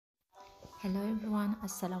Hello everyone,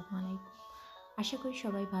 আসসালামু আলাইকুম। আশা করি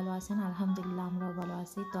সবাই ভালো আছেন। আলহামদুলিল্লাহ আমরাও ভালো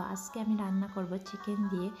আছি। তো আজকে আমি রান্না করব চিকেন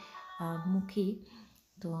দিয়ে মুখি।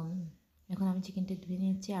 তো এখন আমি চিকেনটা ধুয়ে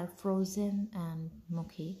নিচ্ছি আর ফ্রোজেন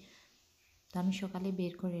মুখি। তো আমি সকালে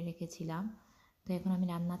বের করে রেখেছিলাম। তো এখন আমি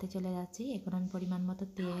রান্নাতে চলে যাচ্ছি। এখন আমি পরিমাণ মতো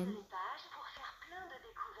তেল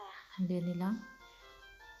দিয়ে দিলাম।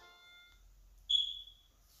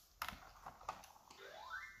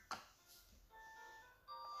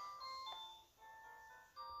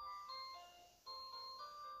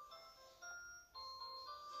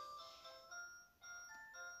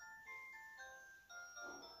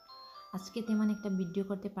 আজকে তেমন একটা ভিডিও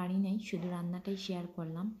করতে পারি নাই, শুধু রান্নাটাই শেয়ার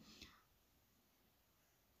করলাম।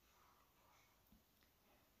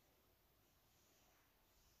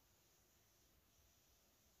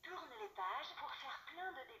 Tourne les pages pour faire plein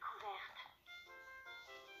de découvertes.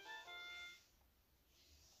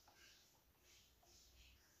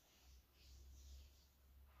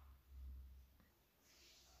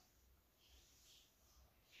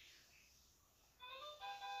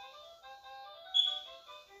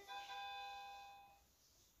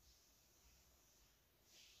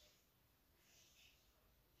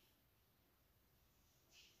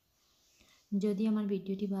 যদি আমার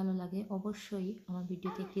ভিডিওটি ভালো লাগে অবশ্যই আমার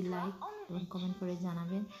ভিডিওতে একটি লাইক এবং কমেন্ট করে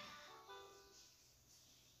জানাবেন।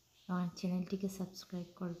 আমার চ্যানেলটিকে সাবস্ক্রাইব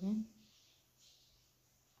করবেন।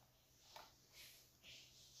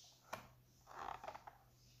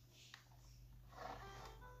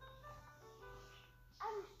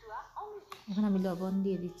 Amuse-toi en musique. এখন আমি লবণ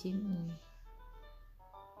দিয়ে দিচ্ছি।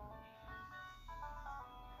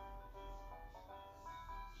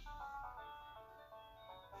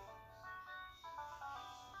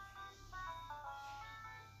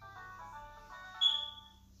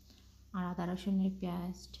 আর আদা রসুনের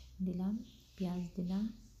পেঁয়াজ দিলাম।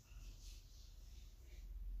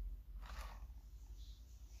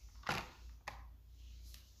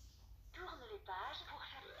 Tourne les pages pour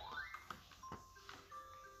faire...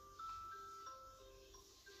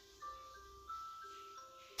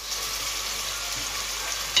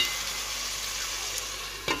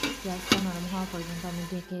 পেঁয়াজটা নরম হওয়া পর্যন্ত আমি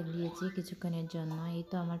ঢেকে দিয়েছি কিছুক্ষণের জন্য। এই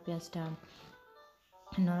তো আমার পেঁয়াজটা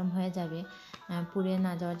নরম হয়ে যাবে। পুড়ে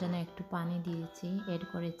না যাওয়ার জন্য একটু পানি এড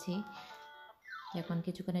করেছি। এখন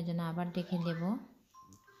কিছুক্ষণের জন্য আবার ঢেকে দেব,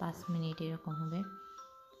 5 মিনিট এরকম হবে।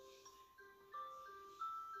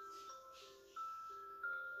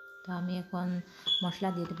 তো আমি এখন মশলা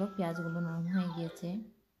দিয়ে দেবো। পেঁয়াজগুলো নরম হয়ে গিয়েছে।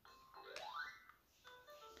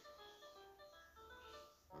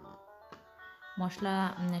 মশলা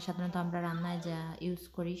সাধারণত আমরা রান্নায় যা ইউজ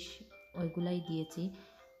করি ওইগুলাই দিয়েছি।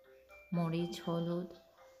 মরিচ, হলুদ,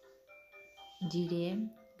 জিরে,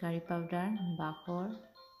 কারি পাউডার, বাখর,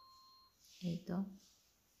 এই তো।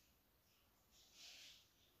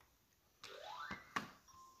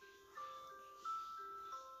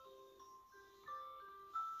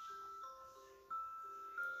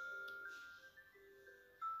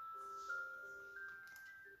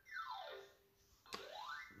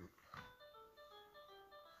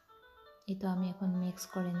 এই তো আমি এখন মিক্স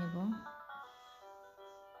করে নেব।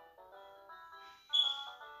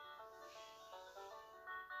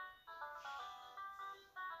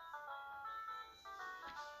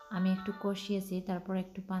 আমি একটু কষিয়েছি, তারপর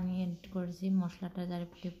একটু পানি এড করেছি মশলাটা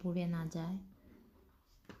যাতে পুড়ে না যায়।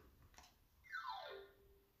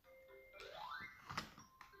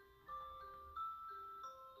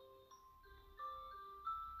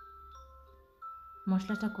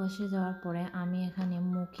 মশলাটা কষে যাওয়ার পরে আমি এখানে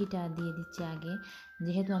মুখিটা দিয়ে দিচ্ছি আগে।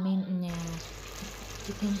 যেহেতু আমি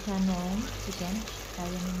চিকেনটা নরম চিকেন, তাই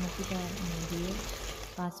আমি মুখিটা দিয়ে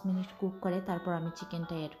 5 মিনিট কুক করে তারপর আমি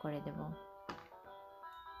চিকেনটা অ্যাড করে দেব।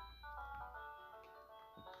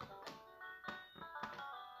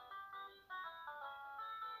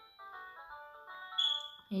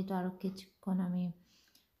 এই তো আরও কিছুক্ষণ আমি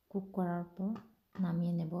কুক করার পর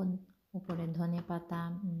নামিয়ে নেব। উপরে ধনে পাতা,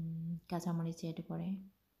 কাঁচামরিচ এড করে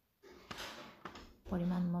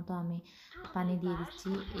পরিমাণ মতো আমি পানি দিয়ে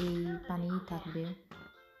দিচ্ছি। এই পানিই থাকবে।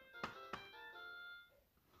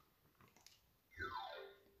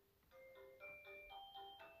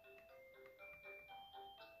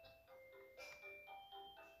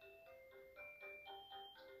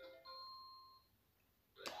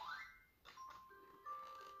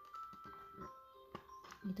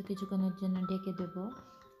 এই তো কিছুক্ষণের জন্য ঢেকে দেব।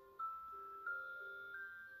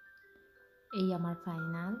 এই আমার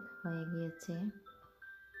ফাইনাল হয়ে গিয়েছে।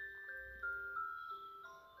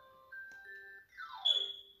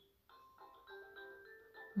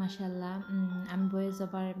 মাশাআল্লাহ, আমি ভয়েস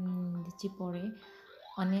ওভার দিচ্ছি পরে।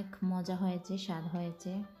 অনেক মজা হয়েছে, স্বাদ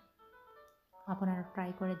হয়েছে। আপনারা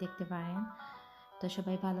ট্রাই করে দেখতে পারেন। তো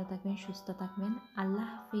সবাই ভালো থাকবেন, সুস্থ থাকবেন।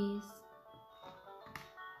 আল্লাহ